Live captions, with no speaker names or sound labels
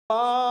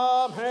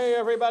Hey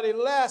everybody,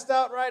 Last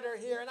Outrider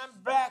here, and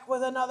I'm back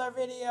with another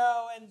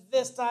video, and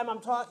this time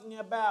I'm talking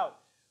about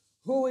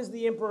who is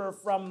the Emperor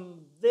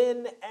from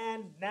then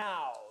and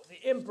now. The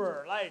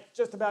Emperor, like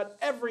just about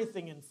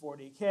everything in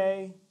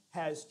 40K,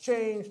 has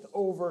changed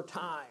over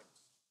time.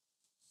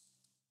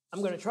 I'm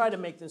going to try to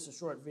make this a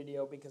short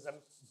video because I'm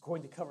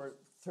going to cover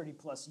 30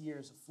 plus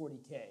years of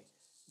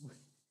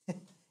 40K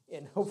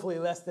in hopefully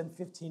less than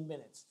 15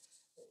 minutes,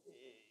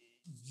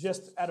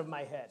 just out of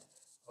my head.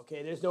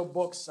 Okay, there's no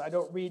books. I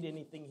don't read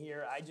anything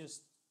here. I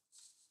just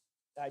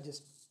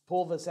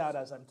pull this out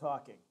as I'm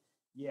talking.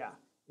 Yeah,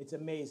 it's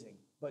amazing,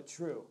 but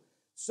true.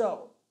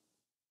 So,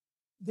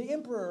 the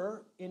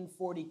Emperor in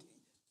 40...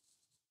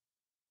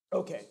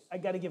 Okay, I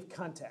got to give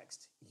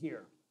context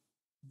here.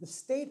 The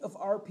state of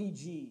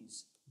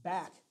RPGs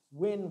back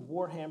when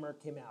Warhammer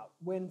came out,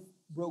 when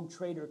Rogue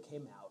Trader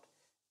came out,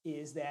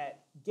 is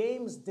that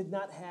games did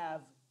not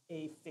have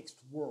a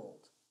fixed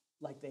world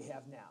like they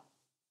have now.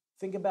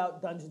 Think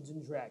about Dungeons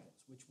and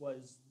Dragons, which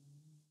was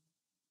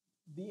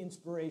the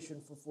inspiration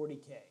for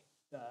 40K,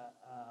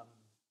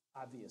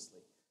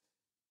 obviously.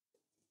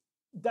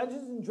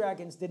 Dungeons and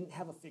Dragons didn't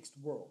have a fixed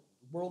world.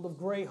 The world of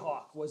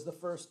Greyhawk was the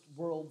first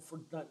world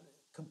for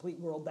complete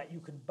world that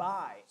you could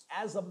buy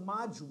as a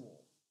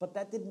module, but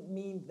that didn't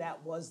mean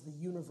that was the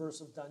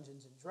universe of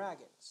Dungeons and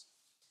Dragons.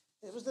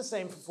 It was the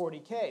same for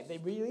 40K. They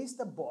released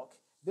a book.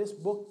 This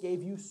book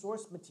gave you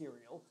source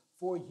material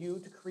for you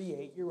to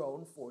create your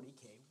own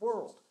 40K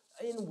world,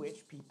 in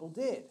which people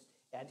did.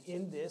 And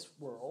in this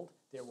world,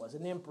 there was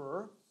an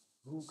emperor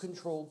who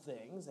controlled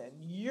things, and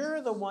you're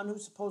the one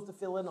who's supposed to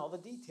fill in all the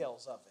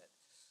details of it.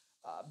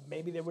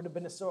 Maybe there would have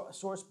been a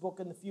source book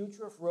in the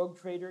future if Rogue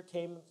Trader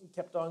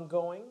kept on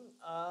going,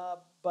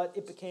 but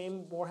it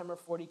became Warhammer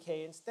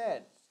 40K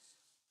instead.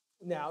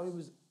 Now, it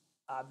was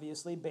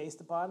obviously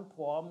based upon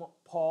Paul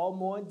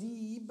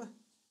Muad'Dib,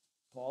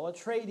 Paul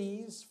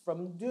Atreides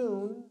from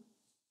Dune.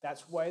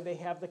 That's why they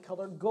have the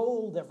color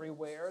gold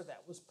everywhere.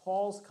 That was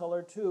Paul's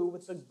color too,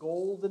 with the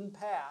golden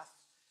path.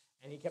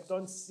 And he kept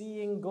on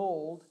seeing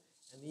gold.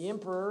 And the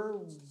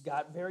Emperor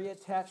got very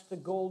attached to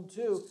gold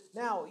too.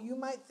 Now, you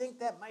might think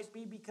that might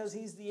be because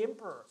he's the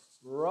Emperor.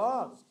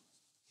 Wrong.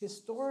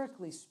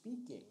 Historically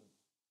speaking,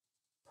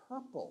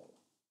 purple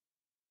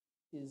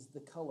is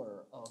the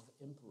color of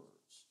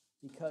emperors,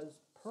 because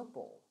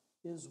purple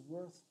is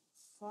worth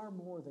far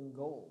more than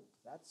gold.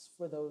 That's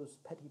for those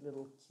petty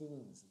little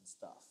kings and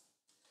stuff.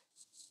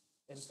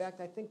 In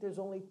fact, I think there's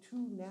only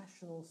 2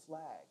 national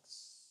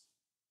flags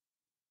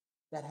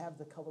that have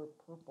the color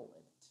purple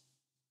in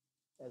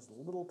it, as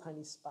little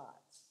tiny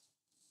spots.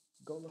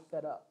 Go look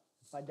that up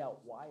and find out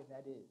why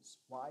that is,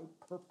 why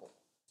purple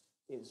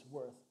is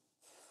worth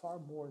far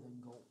more than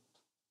gold.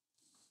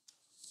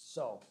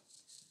 So,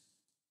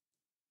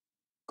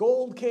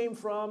 gold came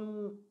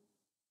from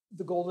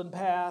the Golden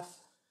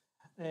Path,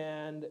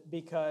 and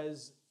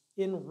because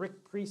in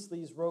Rick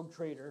Priestley's Rogue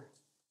Trader,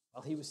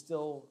 while he was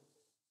still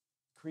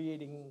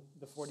creating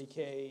the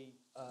 40K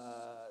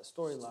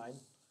storyline,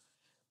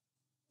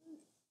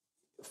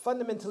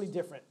 fundamentally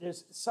different.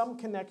 There's some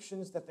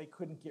connections that they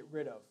couldn't get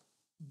rid of.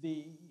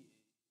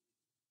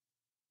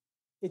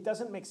 It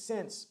doesn't make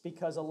sense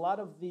because a lot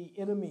of the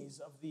enemies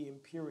of the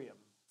Imperium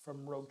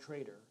from Rogue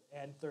Trader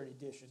and 3rd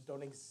edition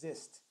don't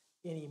exist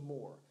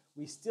anymore.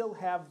 We still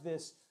have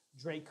this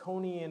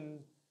draconian,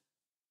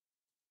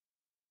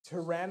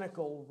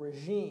 tyrannical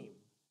regime,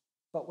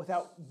 but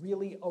without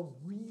really a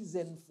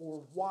reason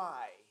for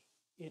why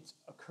it's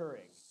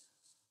occurring.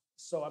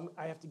 So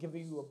I have to give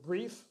you a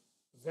brief,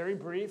 very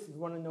brief. If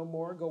you want to know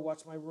more, go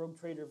watch my Rogue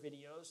Trader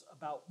videos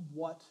about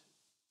what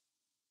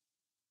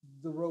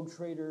the Rogue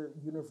Trader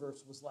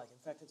universe was like. In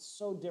fact, it's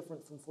so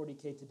different from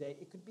 40K today,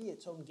 it could be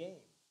its own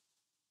game.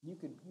 You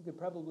could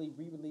probably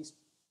re-release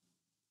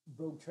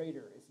Rogue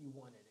Trader if you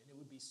wanted, and it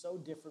would be so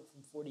different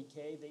from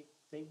 40K,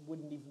 they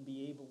wouldn't even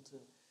be able to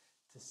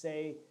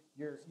say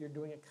you're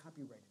doing a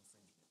copyright infringement.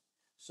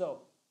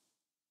 So,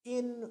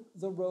 in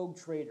the Rogue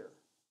Trader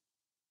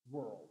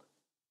world,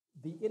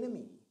 the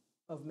enemy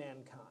of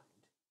mankind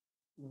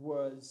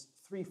was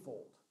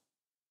threefold.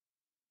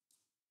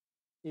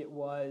 It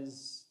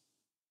was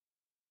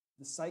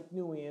the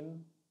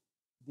Psychnuian,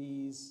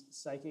 these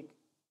psychic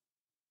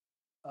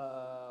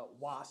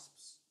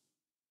wasps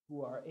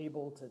who are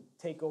able to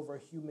take over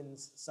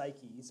humans'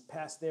 psyches,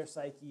 pass their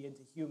psyche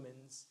into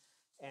humans,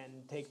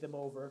 and take them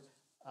over.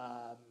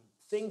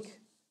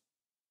 Think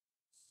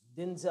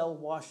Denzel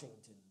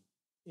Washington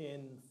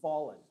in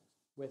Fallen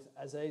with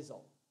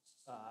Azazel.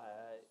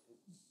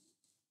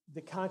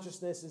 The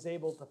consciousness is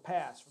able to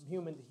pass from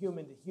human to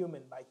human to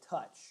human by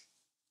touch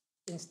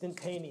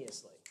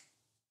instantaneously.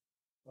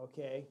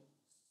 Okay?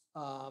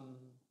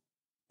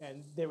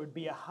 And there would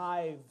be a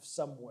hive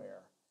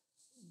somewhere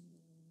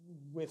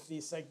with the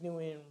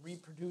Psychnuian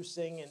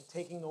reproducing and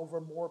taking over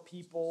more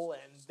people,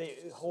 and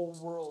the whole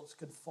worlds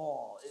could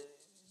fall.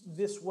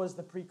 This was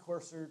the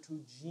precursor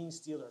to Gene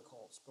Stealer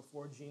cults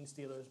before Gene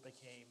Stealers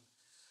became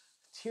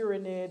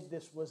Tyrannid.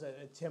 This was an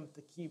attempt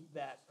to keep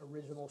that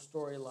original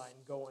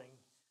storyline going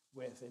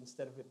with,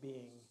 instead of it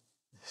being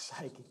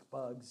psychic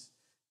bugs.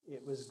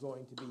 It was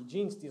going to be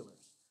gene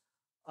stealers.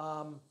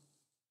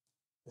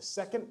 The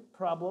second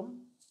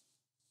problem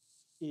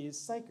is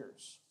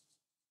psychers.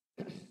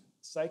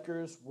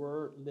 Psychers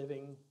were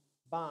living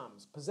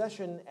bombs.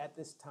 Possession at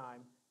this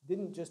time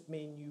didn't just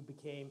mean you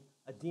became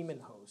a demon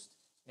host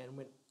and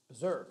went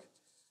berserk.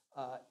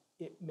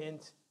 It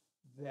meant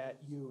that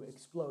you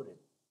exploded.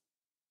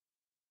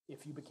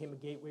 If you became a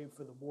gateway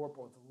for the warp,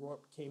 or the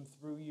warp came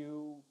through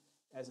you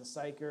as a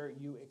psyker,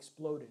 you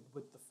exploded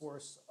with the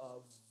force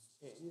of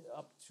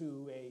up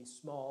to a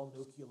small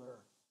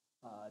nuclear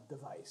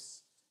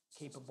device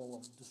capable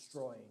of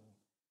destroying,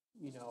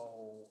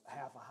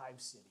 half a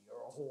hive city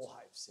or a whole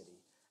hive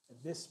city. And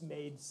this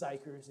made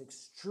psychers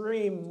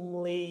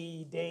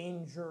extremely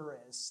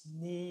dangerous,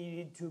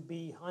 needed to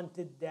be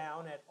hunted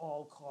down at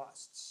all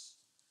costs.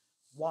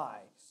 Why?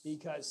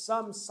 Because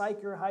some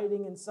psyker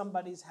hiding in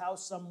somebody's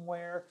house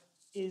somewhere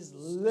is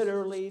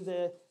literally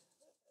the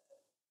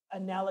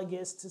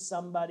analogous to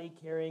somebody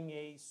carrying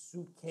a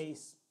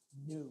suitcase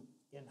nuke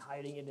and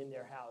hiding it in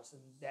their house,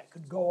 and that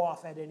could go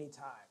off at any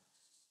time.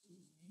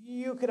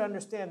 You could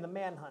understand the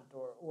manhunt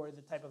or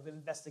the type of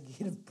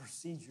investigative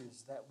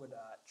procedures that would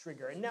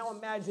trigger. And now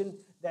imagine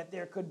that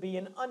there could be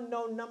an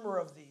unknown number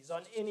of these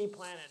on any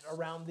planet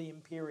around the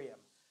Imperium.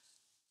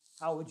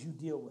 How would you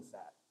deal with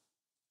that?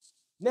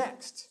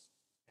 Next,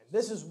 and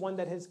this is one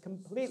that has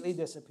completely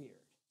disappeared,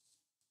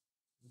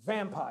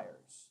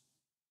 vampires.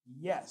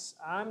 Yes,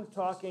 I'm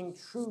talking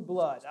True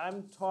Blood.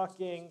 I'm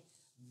talking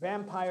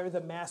Vampire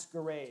the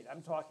Masquerade.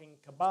 I'm talking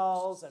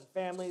cabals and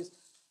families.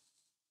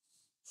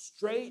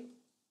 Straight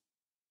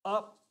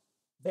up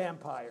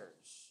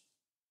vampires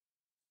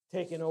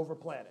taking over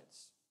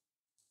planets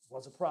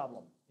was a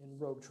problem in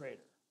Rogue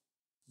Trader.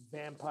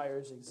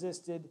 Vampires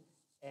existed,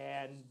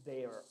 and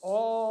they are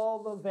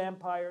all the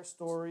vampire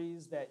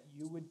stories that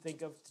you would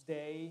think of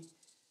today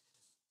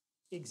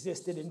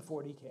existed in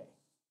 40K.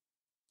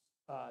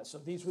 So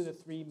these were the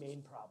three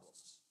main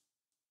problems.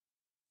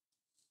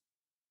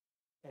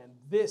 And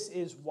this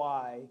is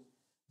why,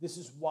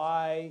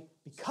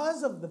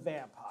 because of the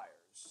vampires,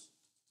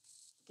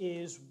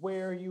 is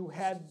where you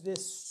had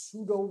this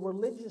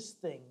pseudo-religious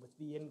thing with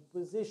the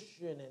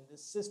Inquisition and the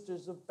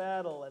Sisters of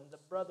Battle and the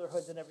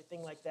Brotherhoods and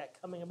everything like that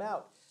coming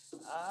about.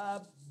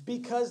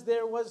 Because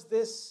there was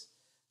this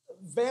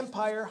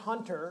vampire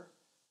hunter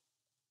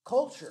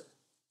culture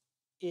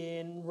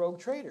in Rogue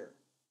Trader.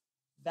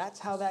 That's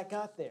how that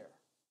got there.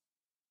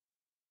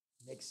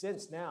 Makes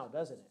sense now,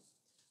 doesn't it?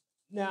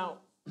 Now,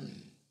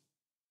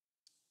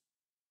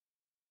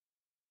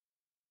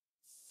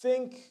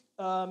 think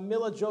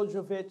Mila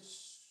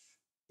Jovovich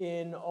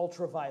in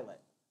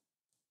Ultraviolet,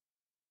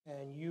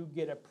 and you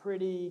get a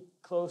pretty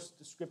close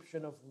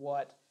description of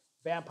what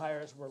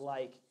vampires were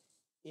like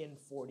in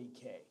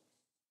 40K,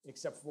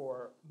 except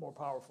for more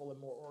powerful and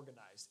more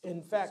organized.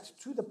 In fact,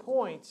 to the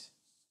point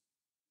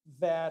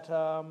that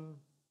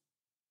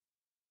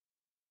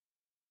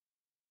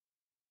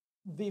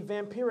the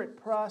vampiric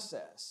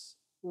process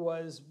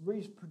was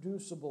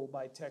reproducible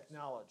by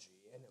technology,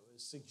 and it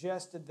was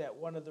suggested that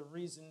one of the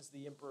reasons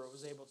the Emperor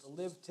was able to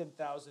live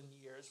 10,000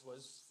 years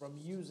was from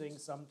using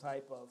some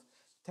type of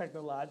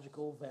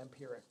technological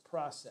vampiric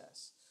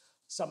process.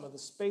 Some of the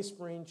Space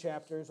Marine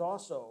chapters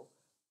also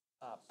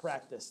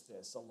practiced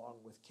this,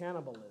 along with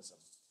cannibalism,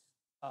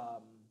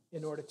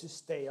 in order to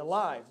stay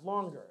alive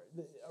longer.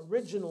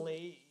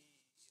 Originally,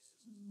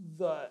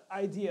 the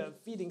idea of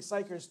feeding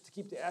psychers to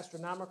keep the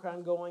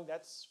Astronomicon going,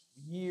 that's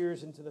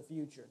years into the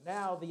future.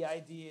 Now the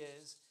idea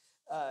is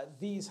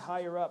these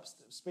higher-ups,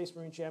 the Space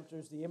Marine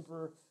chapters, the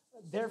Emperor,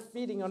 they're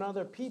feeding on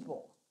other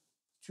people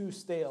to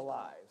stay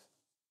alive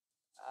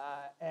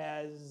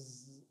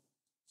as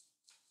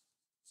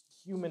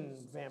human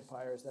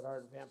vampires that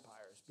aren't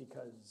vampires,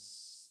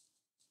 because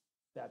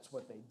that's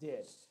what they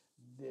did.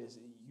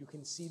 You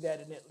can see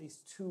that in at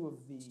least two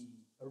of the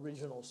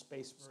original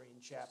Space Marine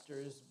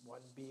chapters,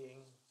 one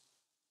being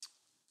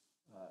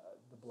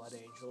the Blood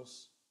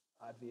Angels,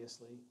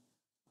 obviously,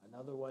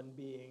 another one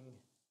being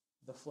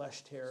the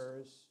Flesh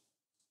Terrors,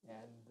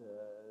 and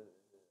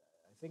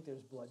I think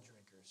there's Blood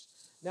Drinkers.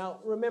 Now,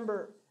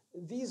 remember,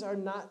 these are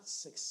not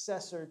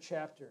successor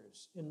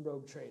chapters in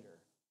Rogue Trader.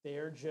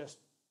 They're just,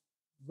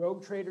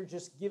 Rogue Trader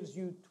just gives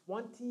you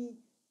 20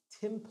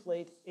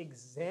 template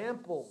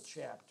example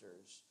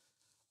chapters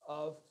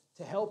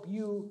to help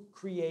you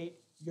create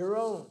your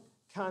own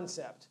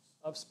concept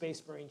of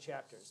Space Marine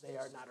chapters. They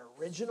are not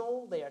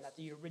original. They are not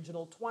the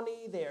original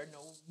 20. They are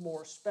no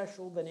more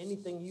special than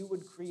anything you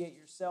would create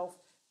yourself.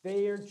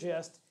 They are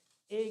just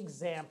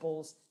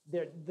examples.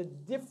 The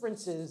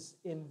differences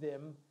in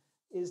them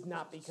is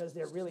not because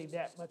they're really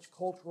that much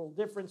cultural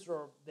difference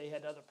or they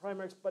had other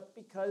primaries, but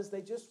because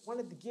they just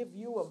wanted to give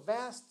you a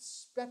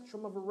vast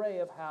spectrum of array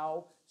of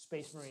how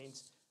Space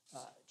Marines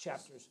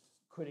chapters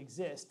could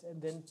exist,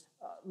 and then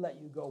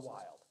let you go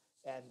wild.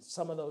 And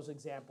some of those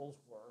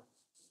examples were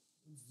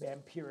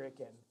vampiric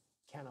and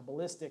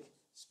cannibalistic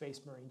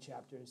Space Marine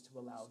chapters to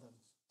allow them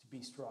to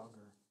be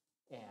stronger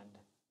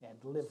and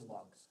live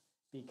longer,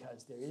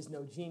 because there is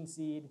no gene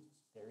seed,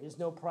 there is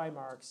no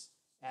Primarchs,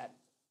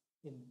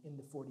 in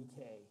the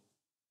 40K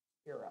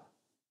era.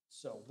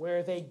 So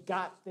where they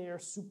got their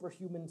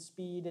superhuman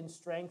speed and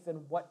strength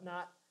and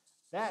whatnot,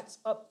 that's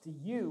up to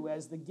you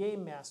as the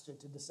game master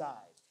to decide.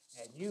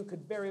 And you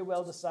could very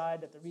well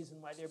decide that the reason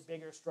why they're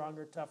bigger,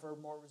 stronger, tougher,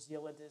 more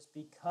resilient is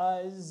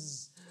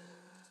because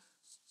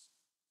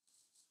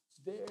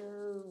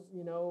they're,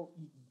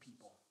 eating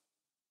people.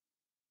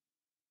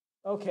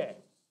 Okay,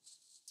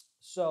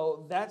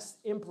 so that's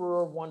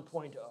Emperor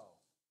 1.0.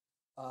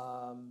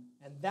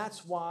 And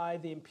that's why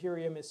the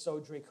Imperium is so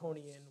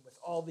draconian with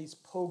all these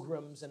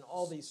pogroms and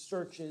all these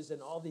searches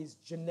and all these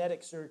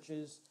genetic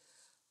searches,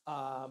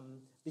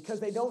 because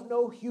they don't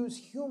know who's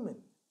human.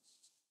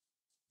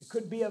 It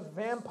could be a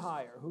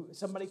vampire.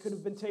 Somebody could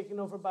have been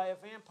taken over by a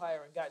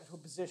vampire and got into a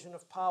position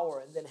of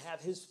power and then have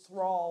his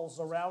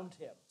thralls around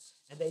him,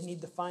 and they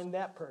need to find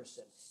that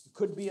person. It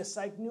could be a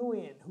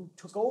Psychnuian who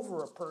took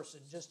over a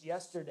person just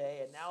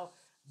yesterday, and now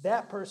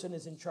that person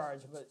is in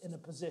charge in a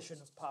position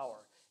of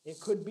power. It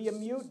could be a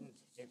mutant.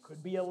 It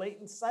could be a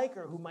latent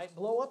psyker who might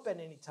blow up at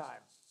any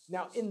time.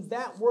 Now, in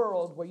that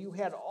world where you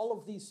had all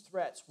of these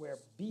threats, where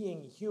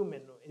being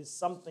human is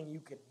something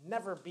you could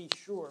never be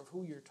sure of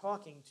who you're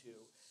talking to,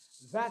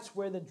 that's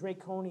where the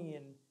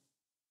draconian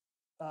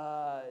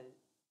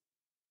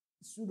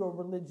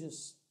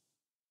pseudo-religious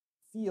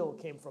feel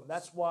came from.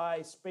 That's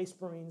why Space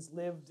Marines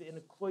lived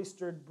in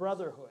cloistered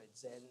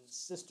brotherhoods and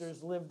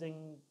sisters lived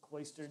in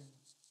cloistered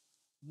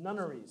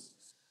nunneries,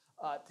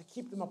 to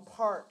keep them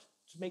apart,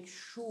 to make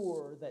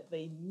sure that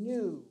they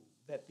knew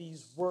that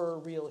these were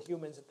real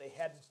humans, that they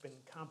hadn't been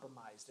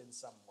compromised in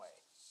some way.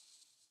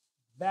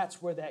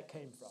 That's where that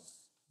came from.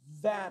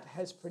 That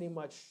has pretty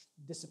much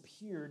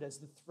disappeared as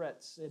the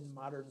threats in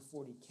modern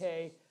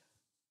 40K,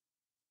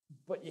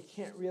 but you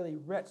can't really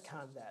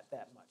retcon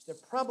that much. They're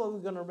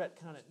probably going to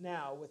retcon it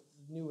now with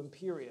the new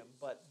Imperium,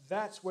 but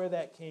that's where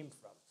that came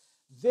from.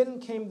 Then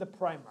came the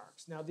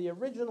Primarchs. Now, the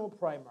original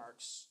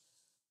Primarchs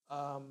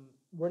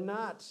were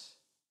not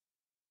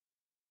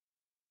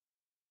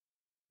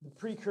the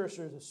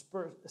precursors of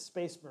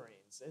Space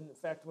Marines. In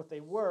fact, what they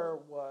were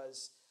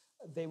was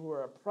they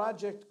were a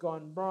project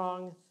gone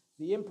wrong.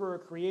 The Emperor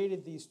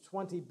created these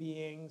 20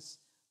 beings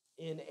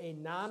in a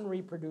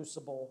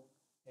non-reproducible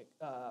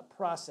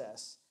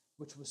process,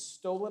 which was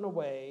stolen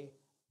away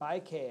by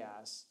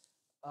chaos.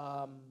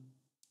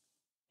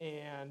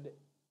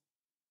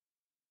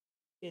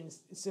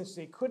 Since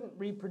they couldn't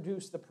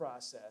reproduce the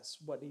process,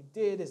 what he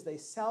did is they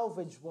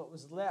salvaged what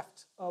was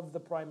left of the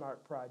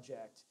Primarch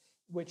project,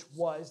 which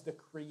was the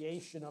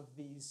creation of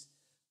these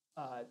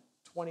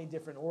 20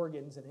 different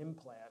organs and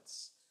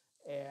implants.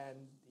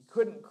 And he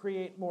couldn't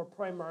create more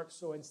Primarchs,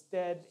 so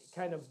instead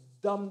kind of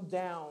dumbed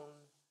down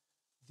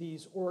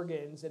these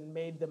organs and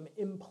made them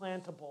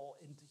implantable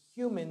into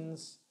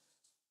humans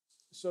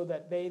so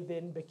that they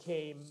then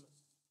became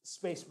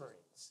Space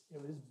Marines.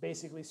 It was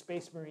basically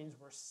Space Marines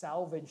were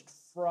salvaged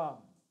from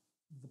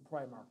the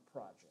Primarch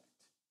project.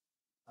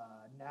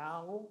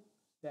 Now,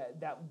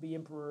 that would be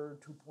Emperor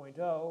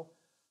 2.0.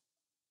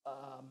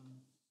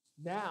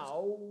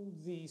 Now,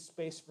 the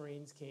Space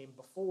Marines came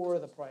before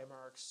the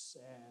Primarchs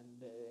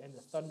and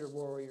the Thunder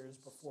Warriors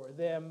before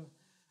them.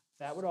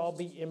 That would all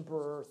be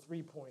Emperor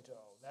 3.0.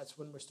 That's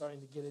when we're starting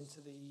to get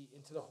into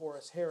the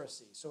Horus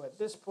heresy. So at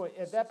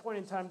that point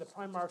in time, the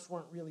Primarchs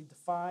weren't really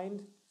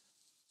defined.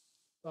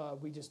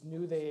 We just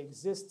knew they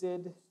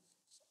existed,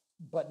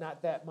 but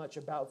not that much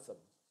about them.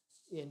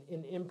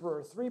 In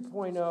Emperor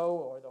 3.0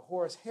 or the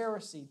Horus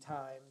heresy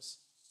times,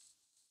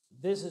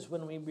 this is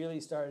when we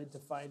really started to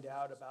find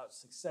out about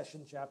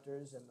succession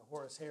chapters and the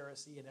Horus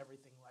heresy and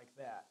everything like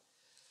that.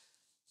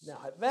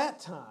 Now, at that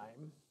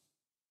time,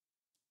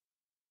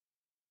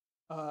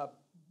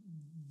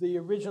 the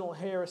original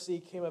heresy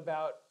came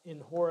about in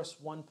Horus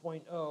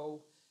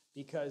 1.0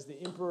 because the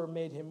Emperor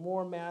made him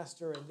War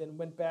Master and then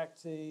went back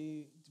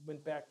to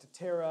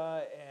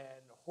Terra,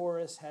 and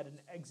Horus had an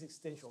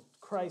existential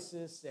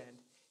crisis, and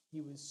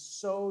he was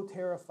so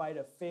terrified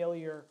of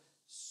failure,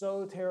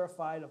 so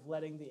terrified of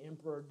letting the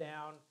Emperor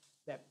down,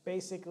 that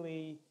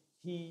basically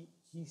he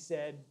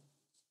said,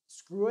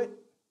 screw it,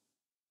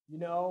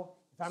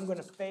 if I'm going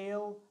to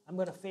fail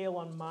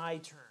on my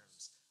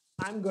terms.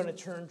 I'm going to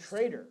turn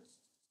traitor.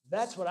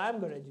 That's what I'm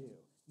going to do.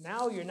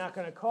 Now you're not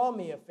going to call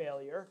me a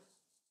failure.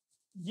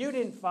 You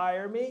didn't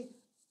fire me.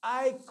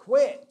 I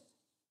quit.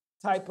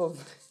 Type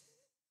of.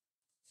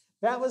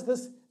 That was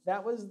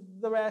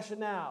the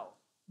rationale,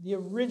 the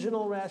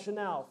original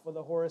rationale for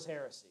the Horus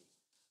heresy.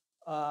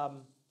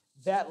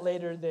 That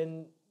later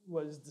then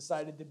was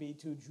decided to be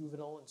too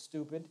juvenile and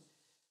stupid.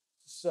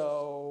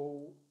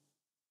 So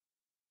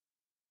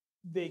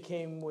they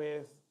came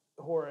with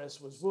Horus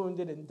was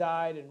wounded and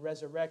died and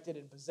resurrected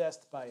and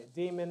possessed by a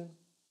demon.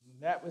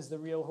 That was the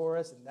real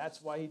Horus, and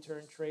that's why he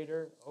turned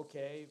traitor.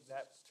 Okay,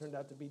 that turned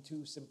out to be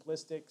too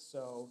simplistic,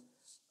 so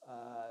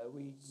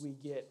we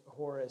get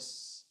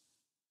Horus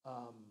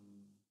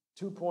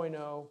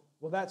 2.0.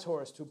 Well, that's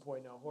Horus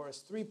 2.0.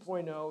 Horus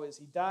 3.0 is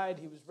he died,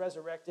 he was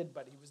resurrected,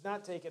 but he was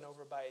not taken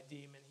over by a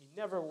demon. He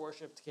never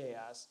worshipped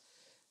chaos.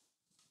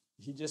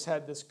 he just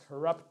had this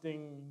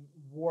corrupting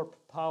warp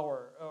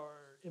power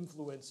or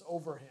influence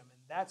over him,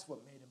 and that's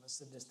what made him a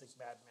sadistic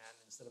madman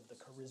instead of the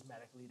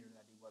charismatic leader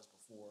that he was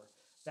before.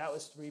 That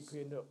was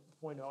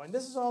 3.0, and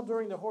this is all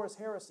during the Horus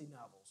Heresy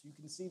novels. You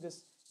can see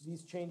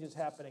these changes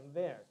happening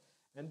there.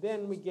 And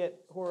then we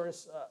get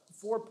Horus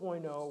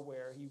 4.0,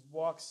 where he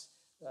walks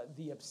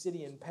the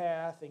obsidian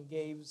path and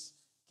gains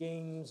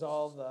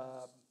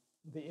all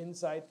the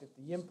insight that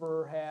the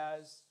Emperor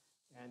has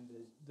and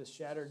the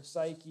shattered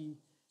psyche.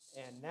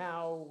 And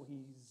now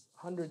he's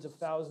hundreds of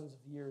thousands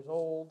of years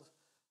old,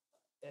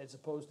 as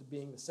opposed to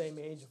being the same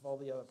age of all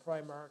the other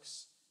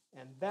Primarchs.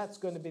 And that's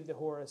going to be the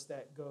Horus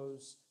that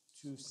goes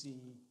to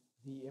see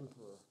the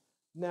Emperor.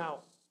 Now,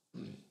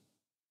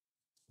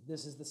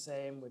 this is the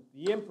same with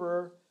the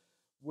Emperor.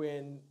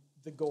 When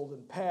the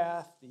Golden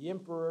Path, the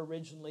Emperor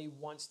originally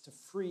wants to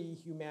free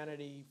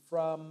humanity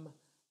from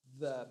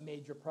the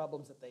major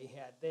problems that they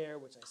had there,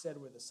 which I said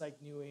were the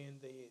Psychnuian,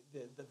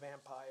 the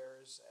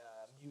vampires,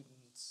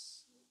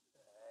 mutants,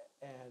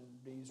 and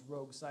these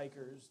rogue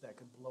psychers that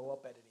could blow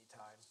up at any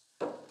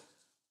time.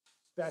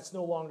 That's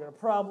no longer a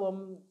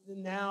problem.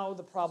 Now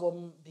the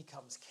problem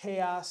becomes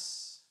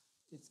chaos.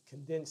 It's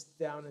condensed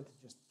down into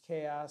just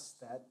chaos.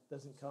 That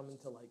doesn't come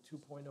until like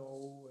 2.0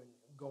 and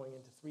going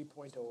into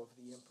 3.0 of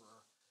the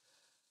Emperor.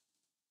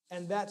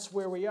 And that's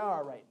where we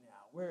are right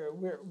now.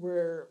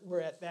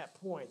 We're at that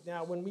point.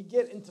 Now, when we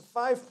get into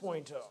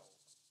 5.0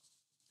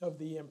 of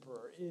the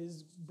Emperor,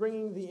 is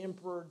bringing the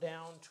Emperor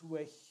down to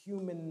a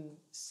human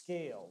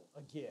scale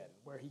again,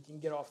 where he can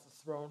get off the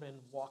throne and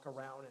walk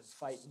around and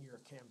fight in your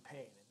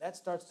campaign. And that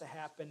starts to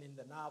happen in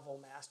the novel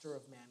Master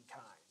of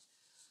Mankind.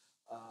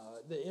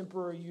 The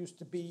Emperor used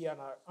to be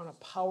on a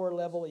power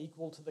level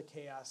equal to the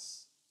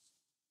Chaos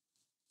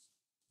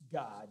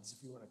gods,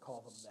 if you want to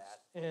call them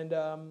that.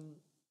 And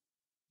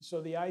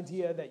so the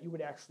idea that you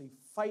would actually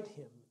fight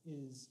him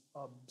is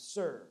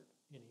absurd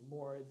any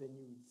more than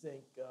you would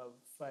think of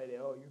fighting,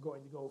 oh, you're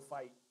going to go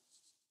fight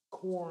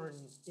corn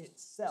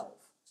itself.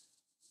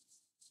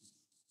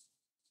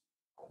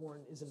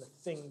 Corn isn't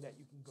a thing that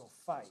you can go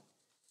fight.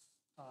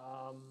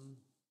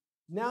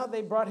 Now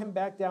they brought him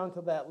back down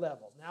to that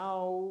level.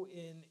 Now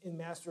in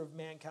Master of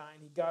Mankind,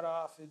 he got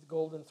off his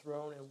golden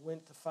throne and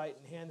went to fight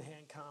in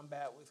hand-to-hand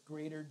combat with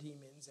greater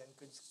demons and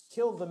could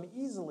kill them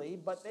easily,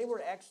 but they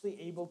were actually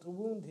able to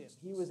wound him.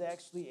 He was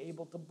actually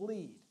able to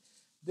bleed.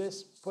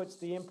 This puts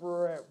the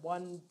Emperor at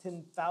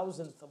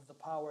 1/10,000th of the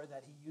power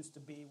that he used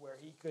to be, where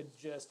he could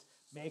just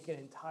make an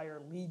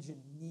entire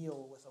legion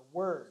kneel with a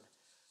word.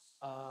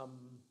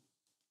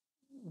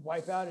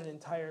 Wipe out an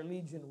entire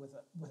legion with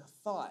a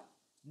thought.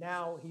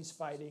 Now he's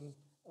fighting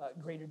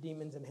greater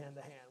demons in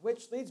hand-to-hand,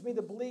 which leads me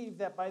to believe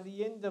that by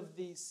the end of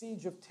the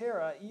Siege of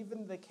Terra,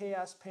 even the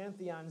Chaos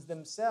Pantheons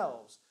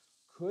themselves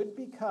could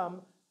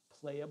become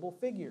playable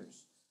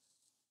figures.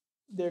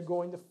 They're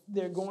going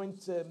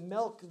to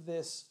milk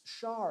this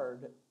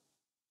shard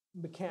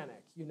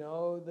mechanic. You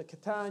know, the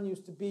Catan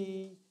used to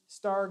be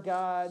star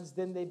gods,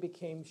 then they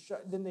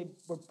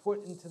were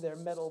put into their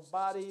metal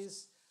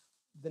bodies,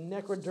 the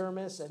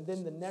necrodermis, and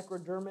then the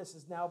necrodermis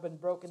has now been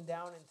broken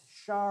down into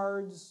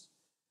shards.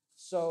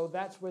 So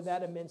that's where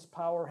that immense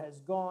power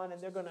has gone,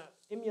 and they're going to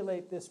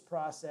emulate this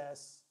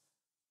process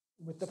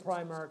with the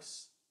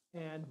Primarchs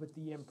and with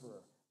the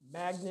Emperor.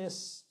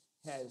 Magnus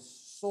has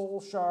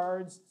soul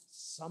shards,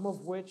 some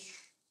of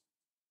which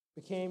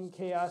became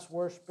chaos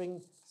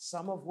worshipping,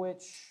 some of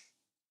which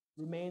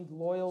remained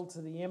loyal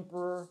to the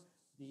Emperor.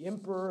 The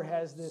Emperor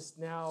has this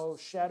now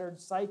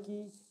shattered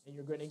psyche, and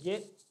you're going to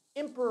get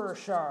Emperor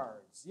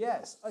shards.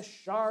 Yes, a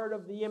shard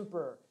of the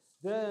Emperor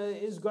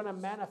is going to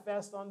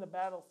manifest on the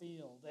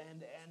battlefield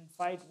and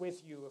fight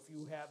with you if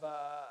you have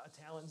a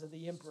Talons of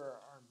the Emperor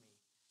army.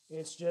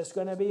 It's just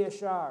going to be a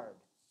shard.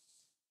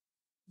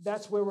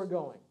 That's where we're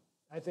going.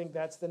 I think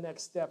that's the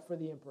next step for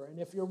the Emperor. And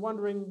if you're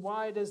wondering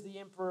why does the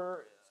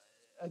Emperor,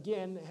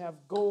 again,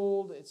 have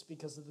gold, it's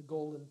because of the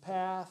Golden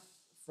Path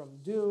from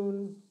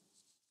Dune,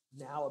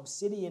 now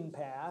Obsidian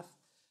Path.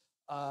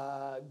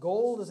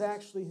 Gold is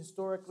actually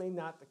historically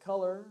not the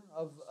color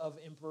of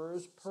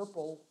emperors.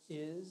 Purple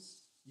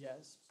is,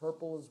 yes,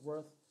 purple is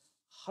worth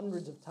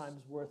hundreds of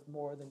times worth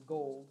more than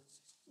gold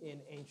in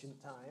ancient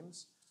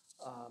times.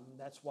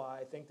 That's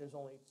why I think there's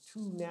only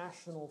 2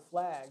 national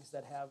flags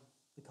that have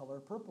the color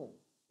purple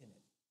in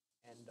it,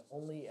 and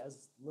only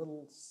as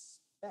little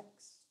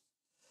specks.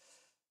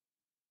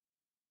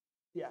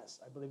 Yes,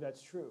 I believe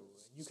that's true.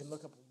 And you can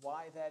look up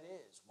why that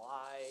is,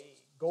 why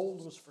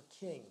gold was for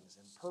kings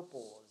and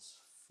purple is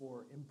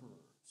for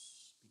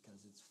emperors,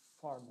 because it's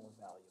far more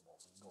valuable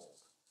than gold.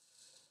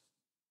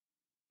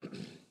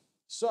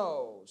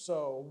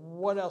 So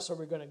what else are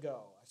we going to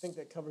go? I think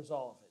that covers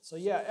all of it. So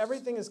yeah,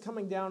 everything is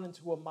coming down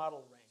into a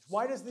model range.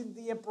 Why does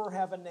the Emperor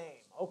have a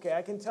name? Okay,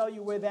 I can tell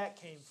you where that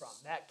came from.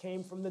 That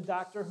came from the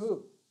Doctor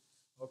Who.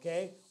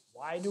 Okay,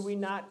 why do we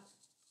not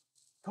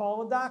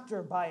call a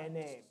doctor by a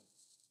name?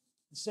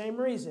 The same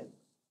reason.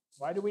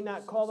 Why do we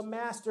not call the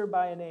Master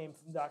by a name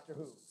from Doctor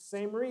Who?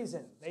 Same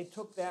reason. They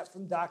took that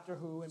from Doctor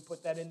Who and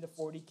put that into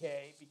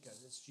 40K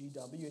because it's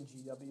GW and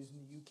GW's in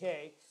the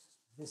UK.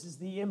 This is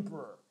the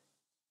Emperor.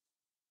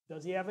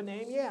 Does he have a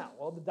name? Yeah.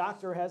 Well, the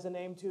Doctor has a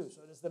name too.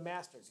 So does the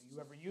Master. Do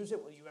you ever use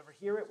it? Will you ever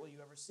hear it? Will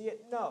you ever see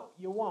it? No,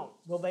 you won't.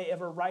 Will they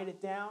ever write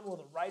it down? Will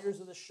the writers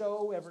of the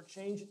show ever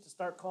change it to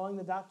start calling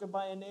the Doctor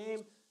by a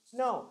name?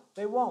 No,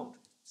 they won't.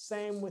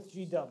 Same with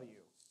GW.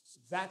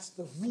 That's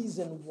the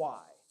reason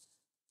why.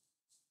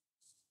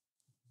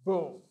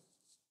 Boom.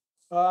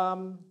 I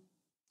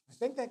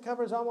think that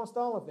covers almost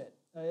all of it.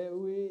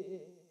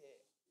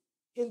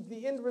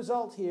 The end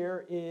result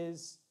here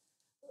is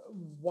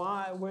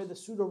where the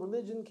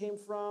pseudo-religion came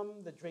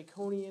from, the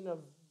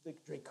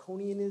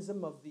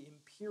draconianism of the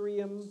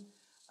Imperium.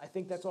 I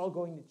think that's all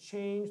going to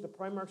change. The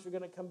Primarchs are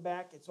going to come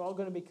back. It's all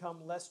going to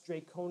become less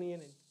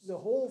draconian. And the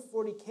whole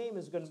 40K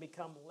is going to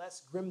become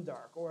less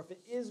grimdark. Or if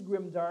it is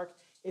grimdark,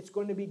 it's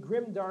going to be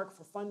grimdark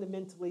for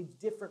fundamentally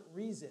different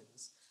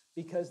reasons,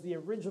 because the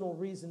original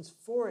reasons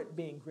for it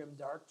being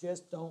grimdark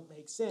just don't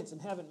make sense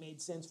and haven't made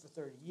sense for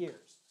 30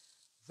 years.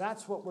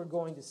 That's what we're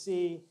going to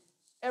see.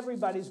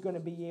 Everybody's going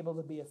to be able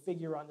to be a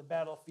figure on the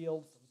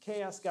battlefield, from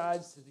Chaos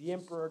Guides to the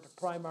Emperor to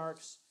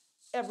Primarchs.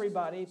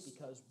 Everybody,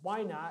 because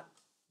why not?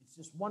 It's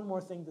just one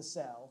more thing to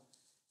sell.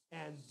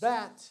 And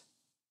that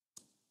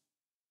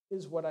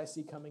is what I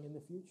see coming in the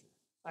future.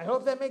 I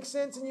hope that makes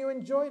sense and you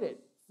enjoyed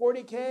it.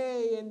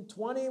 40K in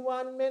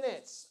 21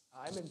 minutes.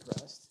 I'm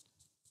impressed.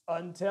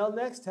 Until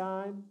next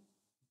time,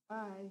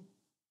 bye.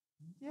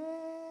 Yay!